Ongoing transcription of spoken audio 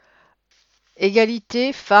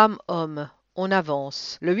Égalité femmes-hommes. On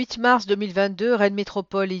avance. Le 8 mars 2022, Rennes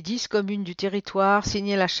Métropole et 10 communes du territoire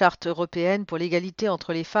signaient la Charte européenne pour l'égalité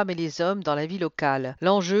entre les femmes et les hommes dans la vie locale.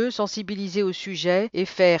 L'enjeu, sensibiliser au sujet et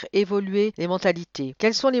faire évoluer les mentalités.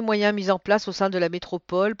 Quels sont les moyens mis en place au sein de la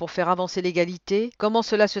métropole pour faire avancer l'égalité? Comment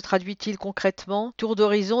cela se traduit-il concrètement? Tour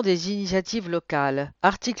d'horizon des initiatives locales.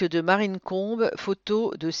 Article de Marine Combe,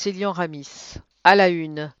 photo de Célian Ramis. À la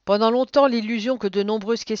une. Pendant longtemps, l'illusion que de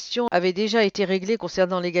nombreuses questions avaient déjà été réglées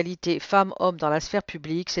concernant l'égalité femmes-hommes dans la sphère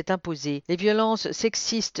publique s'est imposée. Les violences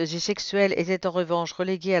sexistes et sexuelles étaient en revanche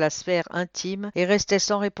reléguées à la sphère intime et restaient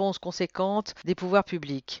sans réponse conséquente des pouvoirs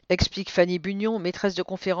publics, explique Fanny Bugnon, maîtresse de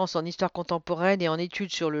conférences en histoire contemporaine et en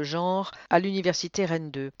études sur le genre à l'université Rennes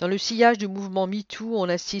 2. Dans le sillage du mouvement MeToo, on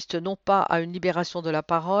assiste non pas à une libération de la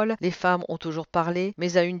parole, les femmes ont toujours parlé,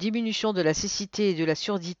 mais à une diminution de la cécité et de la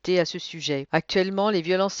surdité à ce sujet. Actuellement, les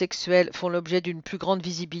violences sexuelles font l'objet d'une plus grande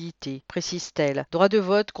visibilité, précise-t-elle. Droit de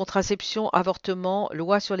vote, contraception, avortement,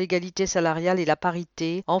 loi sur l'égalité salariale et la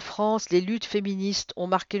parité. En France, les luttes féministes ont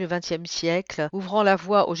marqué le XXe siècle, ouvrant la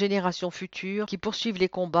voie aux générations futures qui poursuivent les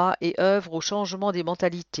combats et œuvrent au changement des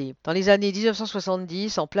mentalités. Dans les années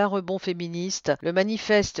 1970, en plein rebond féministe, le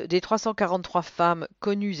manifeste des 343 femmes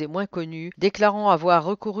connues et moins connues, déclarant avoir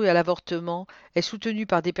recouru à l'avortement, est soutenu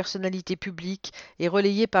par des personnalités publiques et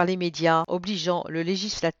relayé par les médias, obligeant le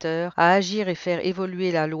législateur à agir et faire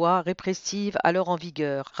évoluer la loi répressive alors en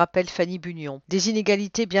vigueur, rappelle Fanny Bugnon. Des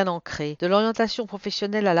inégalités bien ancrées, de l'orientation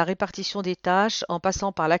professionnelle à la répartition des tâches, en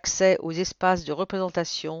passant par l'accès aux espaces de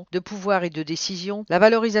représentation, de pouvoir et de décision, la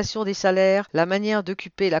valorisation des salaires, la manière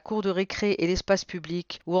d'occuper la cour de récré et l'espace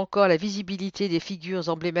public, ou encore la visibilité des figures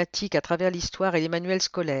emblématiques à travers l'histoire et les manuels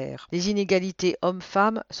scolaires. Les inégalités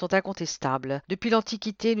hommes-femmes sont incontestables. Depuis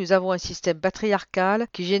l'Antiquité, nous avons un système patriarcal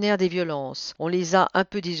qui génère des violences. On les a un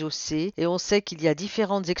peu désossés et on sait qu'il y a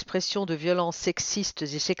différentes expressions de violences sexistes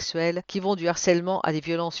et sexuelles qui vont du harcèlement à des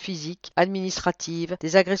violences physiques, administratives,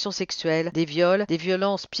 des agressions sexuelles, des viols, des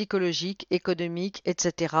violences psychologiques, économiques,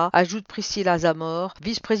 etc., ajoute Priscilla Zamor,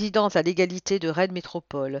 vice-présidente à l'égalité de Rennes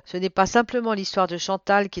Métropole. Ce n'est pas simplement l'histoire de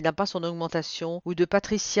Chantal qui n'a pas son augmentation ou de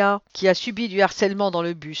Patricia qui a subi du harcèlement dans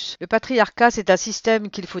le bus. Le patriarcat, c'est un système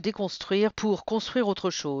qu'il faut déconstruire pour construire autre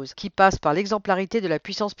chose, qui passe par l'exemplarité de la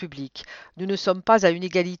puissance publique. Nous ne sommes pas à une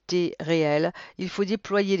égalité réelle, il faut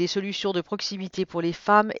déployer des solutions de proximité pour les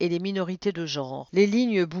femmes et les minorités de genre. Les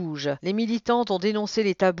lignes bougent. Les militantes ont dénoncé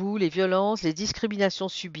les tabous, les violences, les discriminations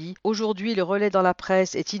subies. Aujourd'hui, le relais dans la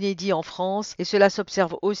presse est inédit en France et cela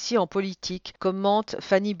s'observe aussi en politique, commente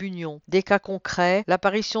Fanny Bugnon. Des cas concrets,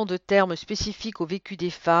 l'apparition de termes spécifiques au vécu des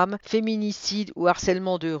femmes, féminicide ou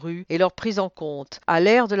harcèlement de rue et leur prise en compte. À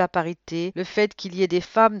l'ère de la parité, le fait qu'il y ait des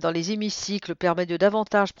femmes dans les hémicycles permet de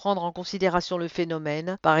davantage prendre en considération le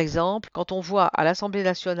phénomène. Par exemple, quand on voit à l'Assemblée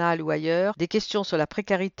nationale ou ailleurs des questions sur la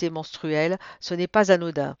précarité menstruelle, ce n'est pas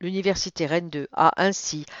anodin. L'université Rennes 2 a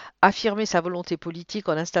ainsi affirmé sa volonté politique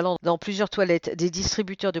en installant dans plusieurs toilettes des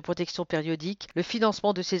distributeurs de protection périodique. Le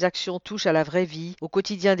financement de ces actions touche à la vraie vie, au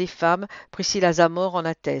quotidien des femmes. Priscilla Zamor en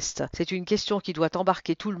atteste. C'est une question qui doit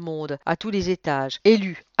embarquer tout le monde, à tous les étages,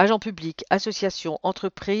 élus, agents publics, associations,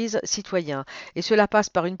 entreprises, citoyens. Et cela passe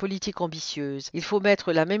par une politique ambitieuse. Il faut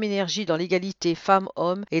mettre la même énergie dans l'égalité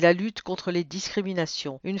femmes-hommes et la lutte contre les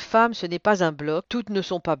discriminations. Une femme, ce n'est pas un bloc. Toutes ne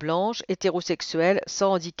sont pas blanches, hétérosexuelles,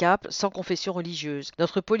 sans handicap, sans confession religieuse.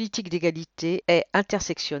 Notre politique d'égalité est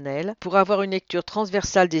intersectionnelle pour avoir une lecture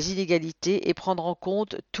transversale des inégalités et prendre en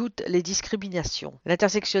compte toutes les discriminations.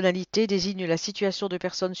 L'intersectionnalité désigne la situation de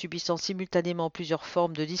personnes subissant simultanément plusieurs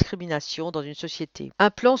formes de discrimination dans une société. Un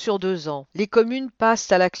plan sur 2 ans. Les communes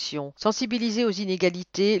passent à l'action. Sensibiliser aux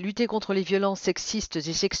inégalités, lutter contre les violences sexistes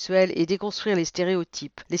et sexuelles et déconstruire les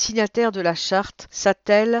stéréotypes. Les signataires de la charte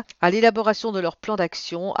s'attellent à l'élaboration de leur plan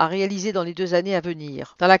d'action à réaliser dans les 2 années à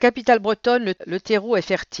venir. Dans la capitale bretonne, le terreau est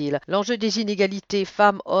fertile. L'enjeu des inégalités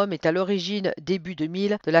femmes-hommes est à l'origine, début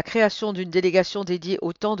 2000, de la création d'une délégation dédiée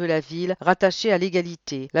au temps de la ville, rattachée à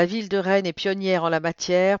l'égalité. La ville de Rennes est pionnière en la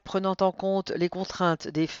matière, prenant en compte les contraintes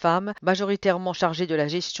des femmes, majoritairement chargées de la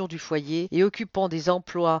gestion du foyer et occupant des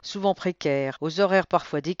emplois souvent précaires, aux horaires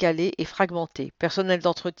parfois décalés et fragmentés. Personnel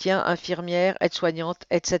d'entretien, infirmières, aides-soignantes,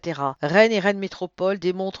 etc. Rennes et Rennes Métropole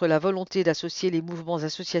démontrent la volonté d'associer les mouvements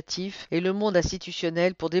associatifs et le monde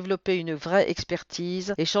institutionnel pour développer une vraie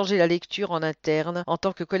expertise et changer la lecture en interne en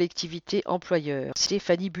tant que collectivité employeur.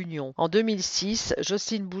 Stéphanie Bugnon. En 2006,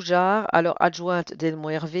 Jocelyne Boujard, alors adjointe d'Edmond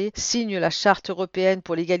Hervé, signe la Charte européenne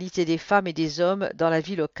pour l'égalité des femmes et des hommes dans la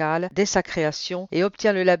vie locale dès sa création et obtient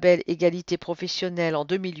obtient le label Égalité professionnelle en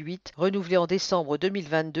 2008, renouvelé en décembre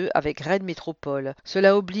 2022 avec Rennes Métropole.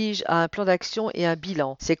 Cela oblige à un plan d'action et un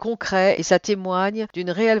bilan. C'est concret et ça témoigne d'une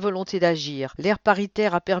réelle volonté d'agir. L'ère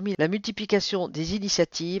paritaire a permis la multiplication des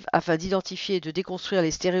initiatives afin d'identifier et de déconstruire les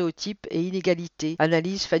stéréotypes et inégalités,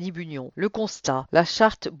 analyse Fanny Bugnon. Le constat: la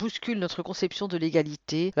charte bouscule notre conception de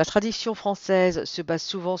l'égalité. La tradition française se base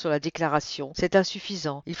souvent sur la déclaration. C'est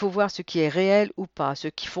insuffisant. Il faut voir ce qui est réel ou pas, ce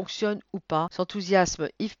qui fonctionne ou pas. S'enthousiasme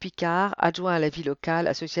Yves Picard, adjoint à la vie locale,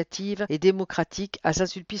 associative et démocratique à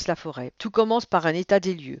Saint-Sulpice-la-Forêt. Tout commence par un état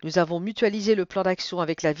des lieux. Nous avons mutualisé le plan d'action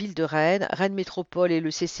avec la ville de Rennes, Rennes Métropole et le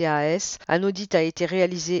CCAS. Un audit a été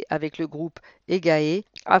réalisé avec le groupe EGAE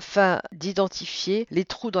afin d'identifier les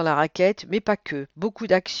trous dans la raquette, mais pas que. Beaucoup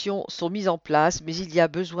d'actions sont mises en place, mais il y a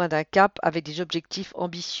besoin d'un cap avec des objectifs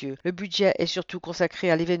ambitieux. Le budget est surtout consacré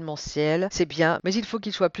à l'événementiel, c'est bien, mais il faut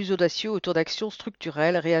qu'il soit plus audacieux autour d'actions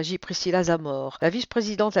structurelles, réagit Priscilla Zamor. La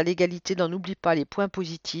vice-présidente à l'égalité n'en oublie pas les points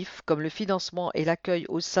positifs, comme le financement et l'accueil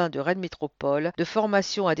au sein de Rennes Métropole, de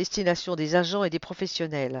formation à destination des agents et des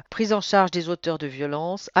professionnels, prise en charge des auteurs de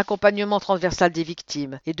violences, accompagnement transversal des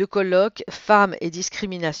victimes, et de colloques femmes et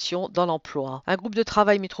discrimination dans l'emploi. Un groupe de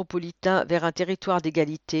travail métropolitain vers un territoire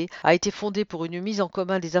d'égalité a été fondé pour une mise en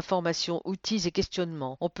commun des informations, outils et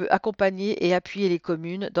questionnements. On peut accompagner et appuyer les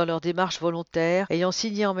communes dans leur démarche volontaire. Ayant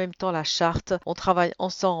signé en même temps la charte, on travaille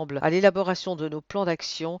ensemble à l'élaboration de nos plans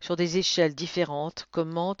d'action sur des échelles différentes,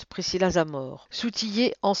 commente Priscilla Zamor.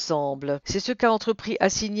 S'outiller ensemble. C'est ce qu'a entrepris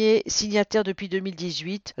Assigné, signataire depuis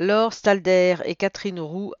 2018, Laure Stalder et Catherine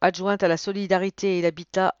Roux, adjointes à la solidarité et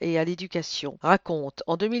l'habitat et à l'éducation. Raconte,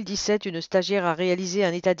 en 2017, une stagiaire a réalisé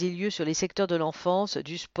un état des lieux sur les secteurs de l'enfance,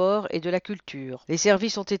 du sport et de la culture. Les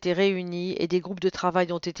services ont été réunis et des groupes de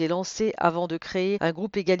travail ont été lancés avant de créer un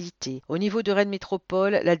groupe égalité. Au niveau de Rennes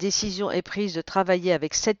Métropole, la décision est prise de travailler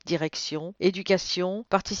avec 7 directions: éducation,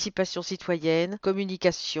 participation citoyenne,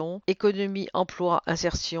 communication, économie, emploi,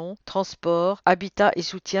 insertion, transport, habitat et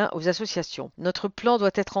soutien aux associations. Notre plan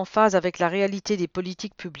doit être en phase avec la réalité des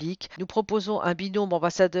politiques publiques. Nous proposons un binôme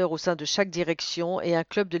ambassadeur au sein de chaque direction et un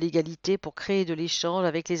club de l'égalité pour créer de l'échange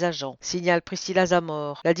avec les agents, signale Priscilla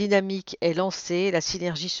Zamor. La dynamique est lancée, la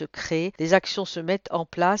synergie se crée, les actions se mettent en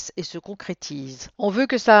place et se concrétisent. On veut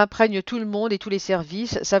que ça imprègne tout le monde et tous les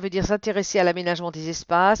services. Ça veut dire s'intéresser à l'aménagement des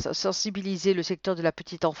espaces, sensibiliser le secteur de la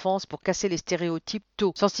petite enfance pour casser les stéréotypes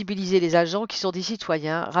tôt, sensibiliser les agents qui sont des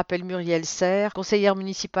citoyens, rappelle Muriel Serre, conseillère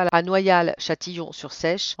municipale à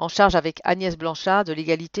Noyal-Châtillon-sur-Seiche, en charge avec Agnès Blanchard de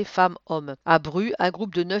l'égalité femmes-hommes. À Bru, un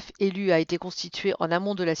groupe de 9 élus a été constitué en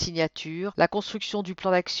amont de la signature. La construction du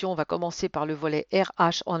plan d'action va commencer par le volet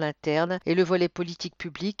RH en interne et le volet politique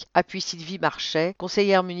publique, appuie Sylvie Marchais,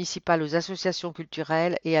 conseillère municipale aux associations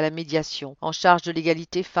culturelles et à la médiation, en charge de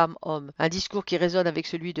l'égalité femmes-hommes. Un discours qui résonne avec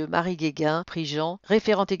celui de Marie Guéguin, Prigent,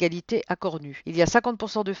 référente égalité à Cornu. Il y a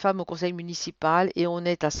 50% de femmes au conseil municipal et on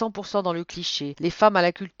est à 100% dans le cliché. Les femmes à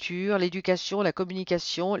la culture, l'éducation, la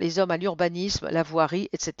communication, les hommes à l'urbanisme, la voirie,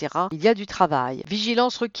 etc. Il y a du travail.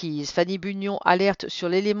 Vigilance requise. Fanny Bugnon alerte sur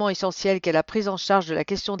l'élément essentiel qu'est la prise en charge de la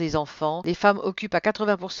question des enfants. Les femmes occupent à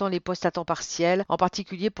 80% les postes à temps partiel, en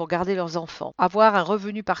particulier pour garder leurs enfants. Avoir un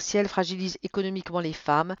revenu partiel fragilise économiquement les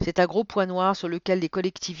femmes. C'est un gros point noir sur lequel les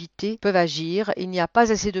collectivités peuvent agir. Il n'y a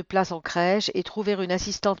pas assez de place en crèche et trouver une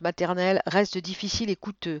assistante maternelle reste difficile et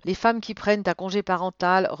coûteux. Les femmes qui prennent un congé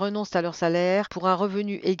parental renoncent à leur salaire pour un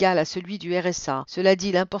revenu égal à celui du RSA. Cela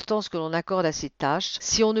dit l'importance que l'on accorde à ces tâches.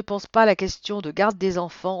 Si on ne pense pas à la question de garde des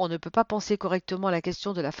enfants, on ne peut pas penser correctement à la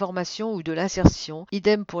question de la formation ou de l'insertion.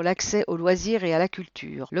 Idem pour l'accès aux loisirs et à la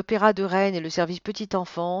culture. L'Opéra de Rennes et le service petite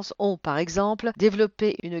enfance ont, par exemple,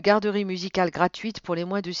 développé une garderie musicale gratuite pour les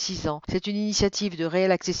moins de 6 ans. C'est une initiative de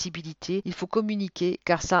réelle accessibilité. Il faut communiquer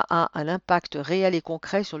car ça a un impact réel et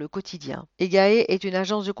concret sur le quotidien. EGAE est une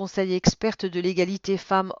agence de conseil experte de l'égalité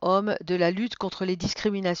femmes-hommes, de la lutte contre les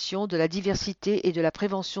discriminations, de la diversité et de la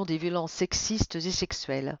prévention des violences sexistes et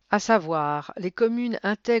sexuelles. À savoir, les communes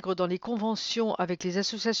intègrent dans les conventions avec les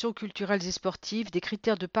associations culturelles et sportives des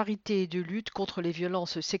critères de parité et de lutte contre les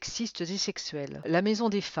violences sexistes et sexuelles. La Maison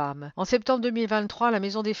des femmes. En septembre 2023, la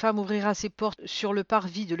Maison des femmes ouvrira ses portes sur le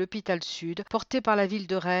parvis de l'hôpital Sud, porté par la ville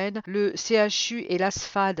de Rennes, le CHU et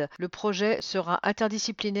l'ASFAD. Le projet sera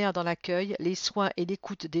interdisciplinaire dans l'accueil, les soins et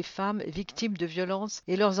l'écoute des femmes victimes de violences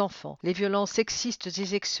et leurs enfants. Les violences sexistes et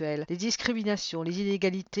sexuelles, les discriminations, les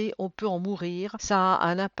inégalités, on peut en mourir. Ça a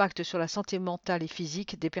un impact sur la santé mentale et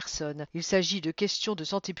physique des personnes. Il s'agit de questions de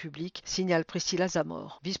santé publique, signale Priscilla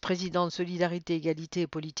Zamor, vice-présidente Solidarité, Égalité et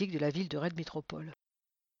Politique de la ville de Rennes Métropole.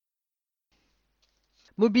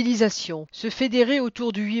 Mobilisation. Se fédérer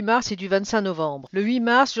autour du 8 mars et du 25 novembre. Le 8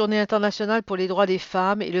 mars, journée internationale pour les droits des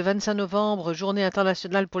femmes, et le 25 novembre, journée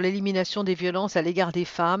internationale pour l'élimination des violences à l'égard des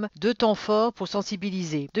femmes, deux temps forts pour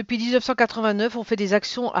sensibiliser. Depuis 1989, on fait des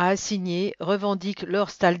actions à Assigné, revendiquent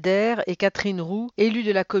Laure Stalder et Catherine Roux, élues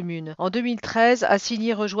de la commune. En 2013,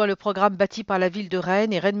 Assigné rejoint le programme bâti par la ville de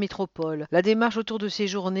Rennes et Rennes Métropole. La démarche autour de ces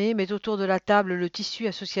journées met autour de la table le tissu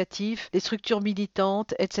associatif, les structures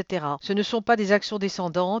militantes, etc. Ce ne sont pas des actions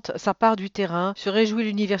descendantes, ça part du terrain, se réjouit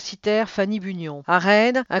l'universitaire Fanny Bugnon. À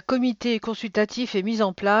Rennes, un comité consultatif est mis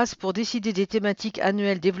en place pour décider des thématiques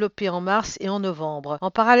annuelles développées en mars et en novembre.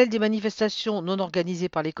 En parallèle des manifestations non organisées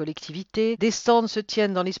par les collectivités, des stands se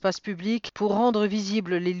tiennent dans l'espace public pour rendre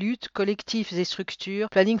visibles les luttes, collectifs et structures,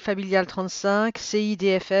 Planning familial 35,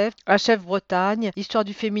 CIDFF, HF Bretagne, Histoire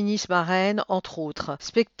du féminisme à Rennes, entre autres.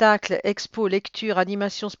 Spectacles, expos, lectures,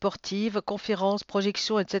 animations sportives, conférences,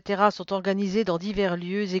 projections, etc. sont organisés dans divers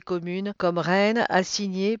lieux et communes comme Rennes,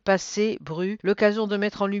 Assigné, Passé, Bru, l'occasion de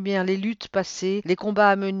mettre en lumière les luttes passées, les combats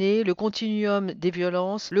à mener, le continuum des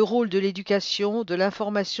violences, le rôle de l'éducation, de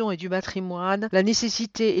l'information et du matrimoine, la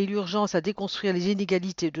nécessité et l'urgence à déconstruire les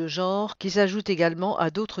inégalités de genre qui s'ajoutent également à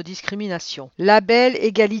d'autres discriminations. Label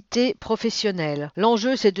égalité professionnelle.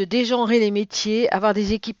 L'enjeu, c'est de dégenrer les métiers, avoir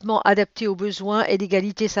des équipements adaptés aux besoins et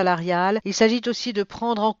l'égalité salariale. Il s'agit aussi de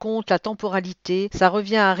prendre en compte la temporalité. Ça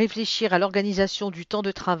revient à réfléchir à l'organisation du temps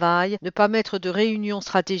de travail, ne pas mettre de réunions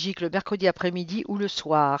stratégiques le mercredi après-midi ou le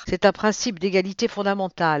soir. C'est un principe d'égalité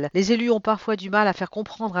fondamentale. Les élus ont parfois du mal à faire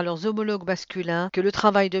comprendre à leurs homologues masculins que le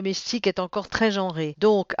travail domestique est encore très genré.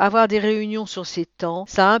 Donc, avoir des réunions sur ces temps,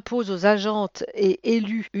 ça impose aux agentes et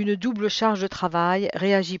élus une double charge de travail,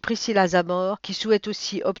 réagit Priscilla Zamor, qui souhaite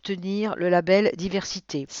aussi obtenir le label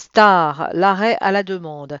diversité. Star, l'arrêt à la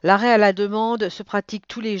demande. L'arrêt à la demande se pratique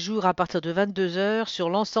tous les jours à partir de 22 heures sur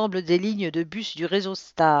l'ensemble des lignes de bus du réseau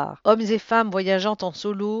Star. Hommes et femmes voyageant en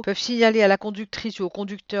solo peuvent signaler à la conductrice ou au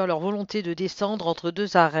conducteur leur volonté de descendre entre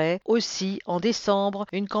deux arrêts. Aussi, en décembre,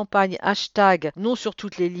 une campagne hashtag non sur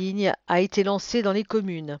toutes les lignes a été lancée dans les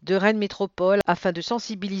communes de Rennes Métropole afin de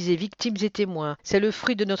sensibiliser victimes et témoins. C'est le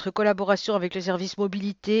fruit de notre collaboration avec le service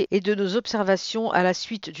mobilité et de nos observations à la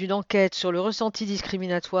suite d'une enquête sur le ressenti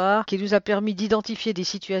discriminatoire qui nous a permis d'identifier des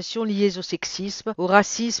situations liées au sexisme, au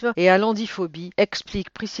racisme et à l'andiphobie, explique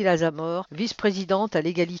Priscilla Zamor, vice-présidente à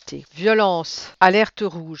l'égalité. Violence. Alerte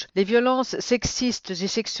rouge. Les violences sexistes et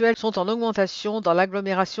sexuelles sont en augmentation dans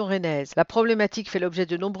l'agglomération rennaise. La problématique fait l'objet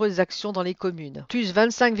de nombreuses actions dans les communes. Plus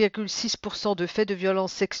 25,6% de faits de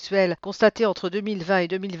violences sexuelles constatés entre 2020 et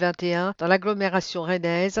 2021 dans l'agglomération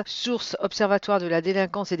rennaise, source Observatoire de la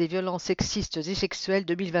délinquance et des violences sexistes et sexuelles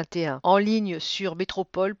 2021, en ligne sur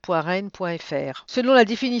métropole.rennes.fr. Selon la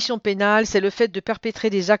définition pénale, c'est le fait de perpétrer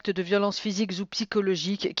des actes de violence physiques ou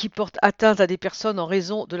psychologiques qui portent atteinte à des personnes en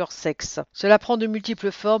raison de leur sexe. Cela prend de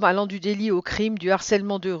multiples formes allant du délit au crime, du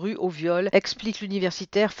harcèlement de rue au viol, explique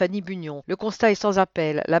l'universitaire Fanny Bugnon. Le constat est sans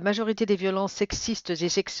appel. La majorité des violences sexistes et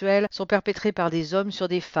sexuelles sont perpétrées par des hommes sur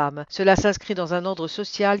des femmes. Cela s'inscrit dans un ordre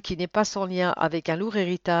social qui n'est pas sans lien avec un lourd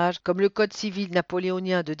héritage, comme le Code civil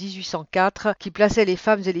napoléonien de 1804 qui plaçait les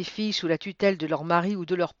femmes et les filles sous la tutelle de leur mari ou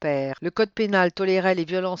de leur père. Le Code pénal tolérait les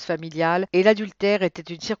violences familiales et l'adultère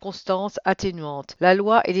était une circonstance atténuante. La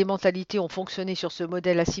loi et les mentalités ont fonctionné sur ce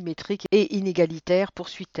modèle asymétrique et inégalitaire,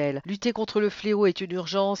 poursuit-elle. Lutter contre le fléau est une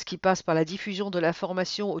urgence qui passe par la diffusion de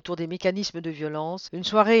l'information autour des mécanismes de violence. Une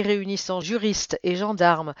soirée réunissant juristes et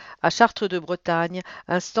gendarmes à Chartres de Bretagne,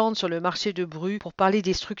 un stand sur le marché de Bru pour parler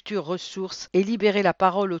des structures ressources et libérer la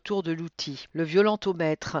parole autour de l'outil. Le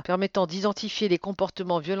violentomètre, permettant d'identifier les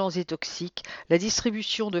comportements violents et toxiques, la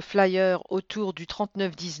distribution de flyers autour du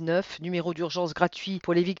 3919, numéro d'urgence gratuit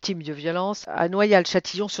pour les victimes de violences, à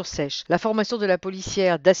Noyal-Châtillon-sur-Seiche. La formation de la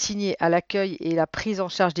policière d'Assigné à l'accueil et la prise en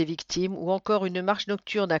charge des victimes, ou encore une marche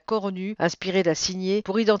nocturne à corps nu, inspirée d'Assigné,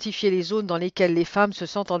 pour identifier les zones dans lesquelles les femmes se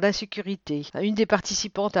sentent en insécurité. Une des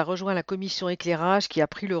participantes a rejoint la commission éclairage qui a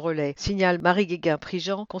pris le relais, signale Marie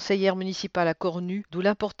Guéguin-Prigent, conseillère municipale à Cornu, d'où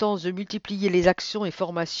l'importance de multiplier les actions et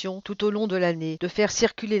formations tout au long de l'année, de faire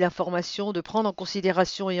circuler l'information, de prendre en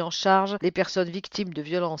considération et en charge les personnes victimes de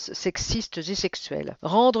violences sexistes et sexuelles.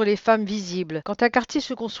 Rendre les femmes visibles. Quand un quartier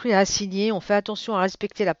se construit à Assigné, on fait attention à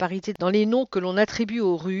respecter la parité dans les noms que l'on attribue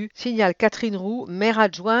aux rues, signale Catherine Roux, maire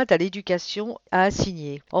adjointe à l'éducation à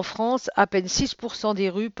Assigné. En France, à peine 6% des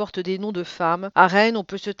rues portent des noms de femmes. À Rennes, on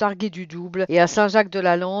peut se targuer du double et à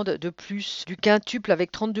Saint-Jacques-de-la-Lande de plus, du quintuple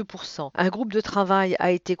avec 32%. Un groupe de travail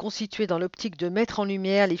a été constitué dans l'optique de mettre en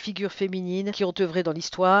lumière les figures féminines qui ont œuvré dans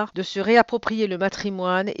l'histoire, de se réapproprier le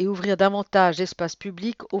matrimoine et ouvrir davantage d'espace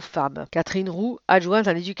public aux femmes. Catherine Roux, adjointe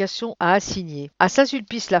à l'éducation à Assigné. À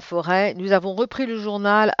Saint-Sulpice-la-Forêt, nous nous avons repris le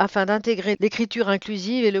journal afin d'intégrer l'écriture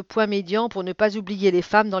inclusive et le point médian pour ne pas oublier les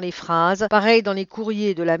femmes dans les phrases. Pareil dans les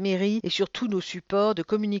courriers de la mairie et sur tous nos supports de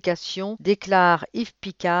communication, déclare Yves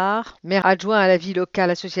Picard, maire adjoint à la vie locale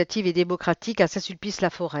associative et démocratique à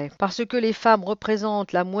Saint-Sulpice-la-Forêt. Parce que les femmes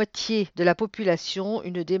représentent la moitié de la population,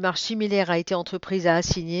 une démarche similaire a été entreprise à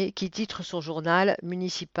Assigné, qui titre son journal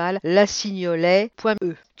municipal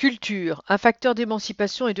L'Assignolet.e. Culture, un facteur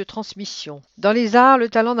d'émancipation et de transmission. Dans les arts, le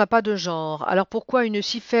talent n'a pas de genre. Alors pourquoi une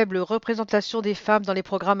si faible représentation des femmes dans les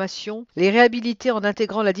programmations? Les réhabiliter en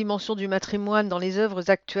intégrant la dimension du matrimoine dans les œuvres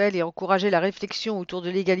actuelles et encourager la réflexion autour de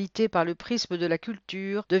l'égalité par le prisme de la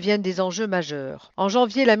culture deviennent des enjeux majeurs. En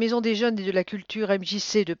janvier, la Maison des Jeunes et de la Culture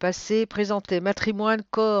MJC de Passé présentait Matrimoine,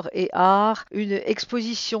 corps et art, une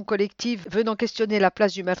exposition collective venant questionner la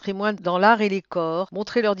place du matrimoine dans l'art et les corps,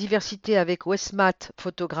 montrer leur diversité avec Westmat,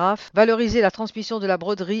 photographe, valoriser la transmission de la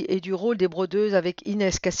broderie et du rôle des brodeuses avec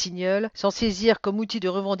Inès Cassignol, s'en saisir comme outil de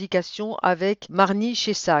revendication avec Marnie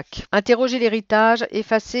Chessac. Interroger l'héritage,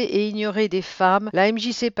 effacer et ignorer des femmes, la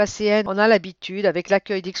MJC passéenne en a l'habitude avec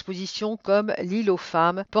l'accueil d'expositions comme L'île aux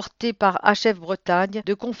femmes, portée par HF Bretagne,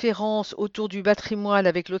 de conférences autour du patrimoine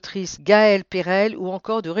avec l'autrice Gaëlle Perel ou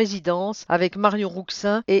encore de résidences avec Marion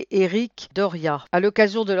Rouxin et Éric Doria, à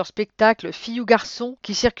l'occasion de leur spectacle Filles ou garçons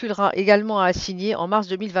qui circulera également à Assigné en mars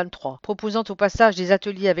 2023, proposant au passage des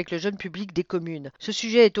ateliers avec le jeune public des communes. Ce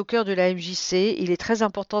sujet est au cœur de la MJC. Il est très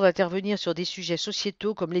important d'intervenir sur des sujets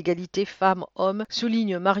sociétaux comme l'égalité femmes-hommes,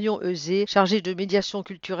 souligne Marion Euzé, chargée de médiation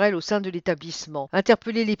culturelle au sein de l'établissement.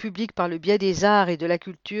 Interpeller les publics par le biais des arts et de la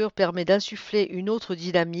culture permet d'insuffler une autre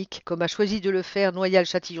dynamique, comme a choisi de le faire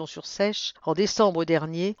Noyal-Châtillon-sur-Seiche en décembre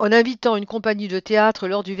dernier, en invitant une compagnie de théâtre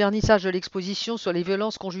lors du vernissage de l'exposition sur les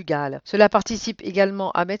violences conjugales. Cela participe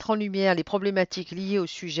également à mettre en lumière les problématiques liées au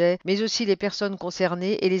sujet, mais aussi les personnes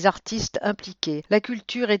concernées et les artistes impliqués. La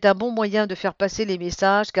culture est un bon moyen de faire passer les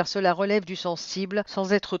messages car cela relève du sensible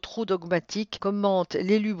sans être trop dogmatique, commente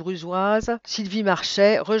l'élue brusoise Sylvie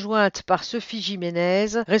Marchais, rejointe par Sophie Jiménez,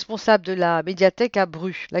 responsable de la médiathèque à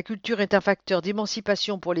Bru. La culture est un facteur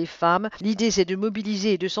d'émancipation pour les femmes. L'idée c'est de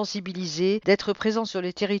mobiliser et de sensibiliser, d'être présent sur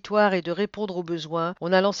le territoire et de répondre aux besoins.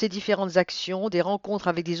 On a lancé différentes actions, des rencontres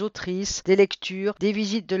avec des autrices, des lectures, des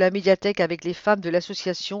visites de la médiathèque avec les femmes de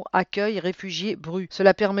l'association Accueil Réfugiés Bru.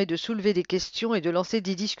 Cela permet de soulever des questions et de lancer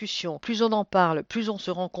des discussions. Plus on en parle, plus on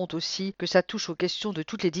se rend compte aussi que ça touche aux questions de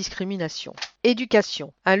toutes les discriminations.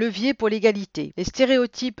 Éducation, un levier pour l'égalité. Les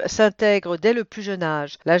stéréotypes s'intègrent dès le plus jeune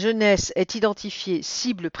âge. La jeunesse est identifiée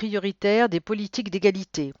cible prioritaire des politiques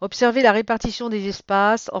d'égalité. Observer la répartition des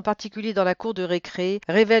espaces, en particulier dans la cour de récré,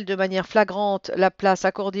 révèle de manière flagrante la place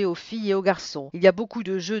accordée aux filles et aux garçons. Il y a beaucoup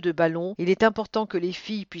de jeux de ballon. Il est important que les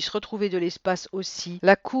filles puissent retrouver de l'espace aussi.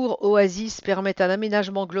 La cour Oasis permet un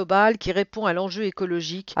aménagement global qui répond à l'enjeu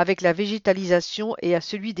écologique avec la végétalisation et à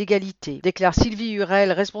celui d'égalité, déclare Sylvie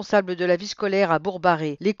Hurel, responsable de la vie scolaire à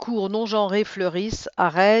Bourg-Barré. Les cours non genrés fleurissent à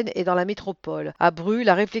Rennes et dans la métropole. À Bru,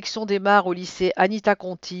 la réflexion démarre au lycée Anita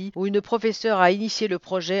Conti, où une professeure a initié le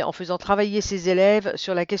projet en faisant travailler ses élèves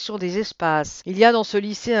sur la question des espaces. Il y a dans ce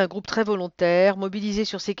lycée un groupe très volontaire, mobilisé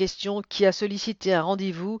sur ces questions, qui a sollicité un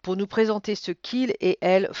rendez-vous pour nous présenter ce qu'ils et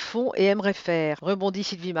elles font et aimeraient faire, rebondit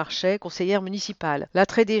Sylvie Marchais, conseillère municipale.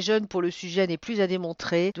 L'attrait des jeunes pour le sujet n'est plus à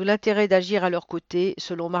démontrer, d'où l'intérêt d'agir à leur côté,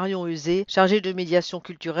 selon Marion Euzé, chargée de médiation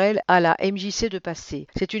culturelle à la MJC de Passé.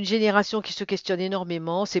 C'est une génération qui se questionne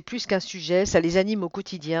énormément, c'est plus qu'un sujet, ça les anime au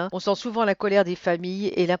quotidien. On sent souvent la colère des familles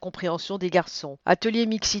et l'incompréhension des garçons. Atelier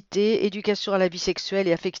mixité, éducation à la vie sexuelle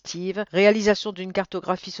et affective, réalisation d'une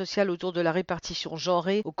cartographie sociale autour de la répartition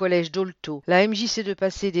genrée au collège d'Olto. La MJC de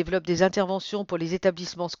Passé développe des interventions pour les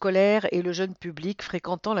établissements scolaires et le jeune public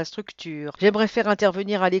fréquentant la structure. J'aimerais faire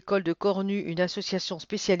intervenir à l'école de Cornu une association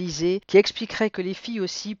spécialisée qui expliquerait que les filles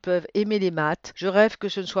aussi peuvent aimer les maths. Je rêve que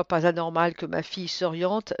ce ne soit pas anormal que ma fille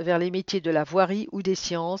s'oriente vers les métiers de la voirie ou des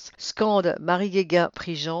sciences, scande Marie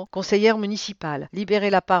Guéguin-Prigent, conseillère municipale. Libérer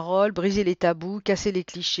la parole, briser les tabous, casser les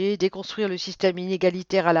clichés, déconstruire le système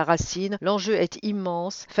inégalitaire à la racine, l'enjeu est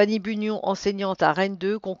immense. Fanny Bugnon, enseignante à Rennes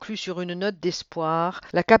 2, conclut sur une note d'espoir.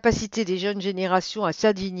 La capacité des jeunes générations à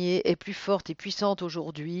s'indigner est plus forte et puissante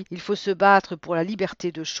aujourd'hui. Il faut se battre pour la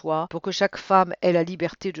liberté de choix, pour que chaque femme ait la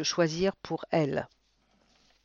liberté de choisir pour elle.